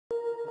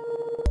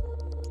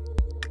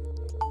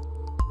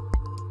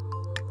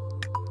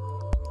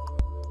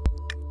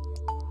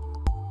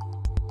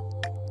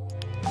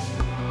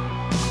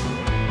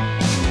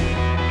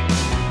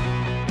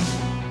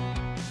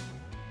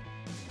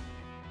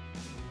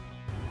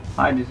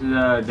Hi, this is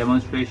a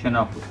demonstration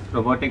of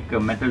robotic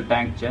metal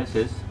tank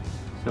chassis.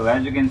 So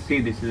as you can see,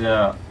 this is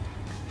a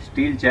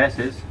steel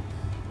chassis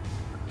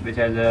which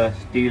has a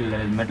steel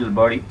metal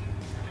body,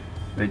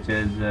 which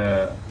is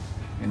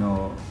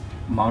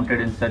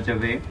mounted in such a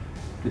way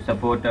to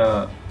support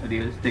a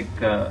realistic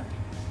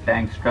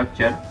tank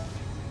structure.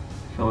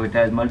 So it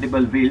has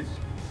multiple wheels,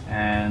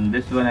 and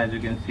this one, as you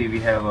can see,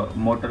 we have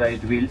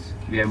motorized wheels.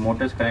 We have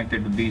motors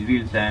connected to these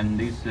wheels, and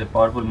these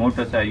powerful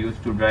motors are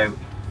used to drive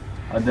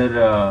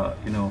other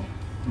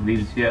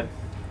wheels here,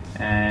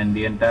 and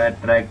the entire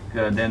track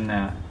then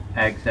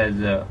acts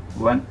as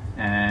one,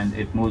 and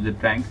it moves the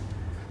tank.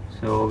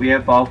 So we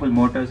have powerful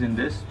motors in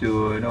this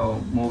to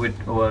move it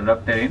over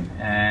rough terrain,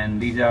 and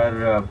these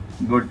are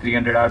good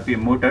 300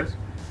 rpm motors,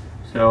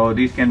 so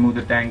these can move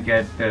the tank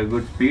at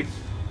good speeds.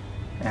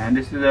 And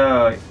this is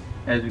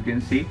as you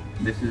can see,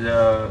 this is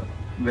a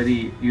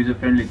very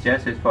user-friendly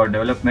chassis for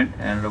development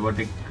and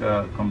robotic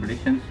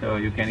competitions. So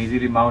you can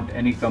easily mount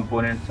any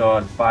components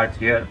or parts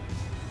here,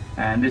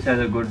 and this has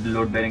a good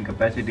load-bearing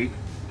capacity,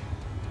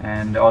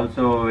 and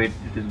also it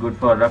is good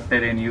for rough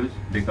terrain use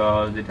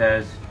because it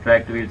has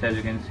tracked wheels, as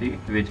you can see,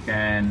 which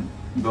can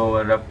go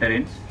over rough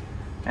terrains,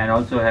 and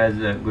also has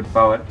good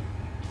power.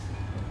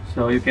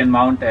 So you can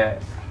mount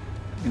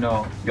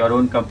your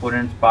own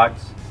components,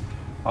 parts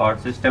or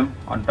system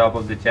on top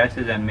of the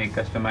chassis and make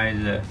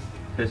customized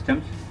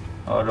systems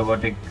or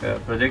robotic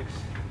projects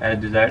as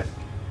desired.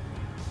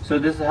 So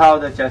this is how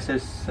the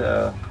chassis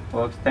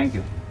works. Thank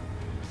you.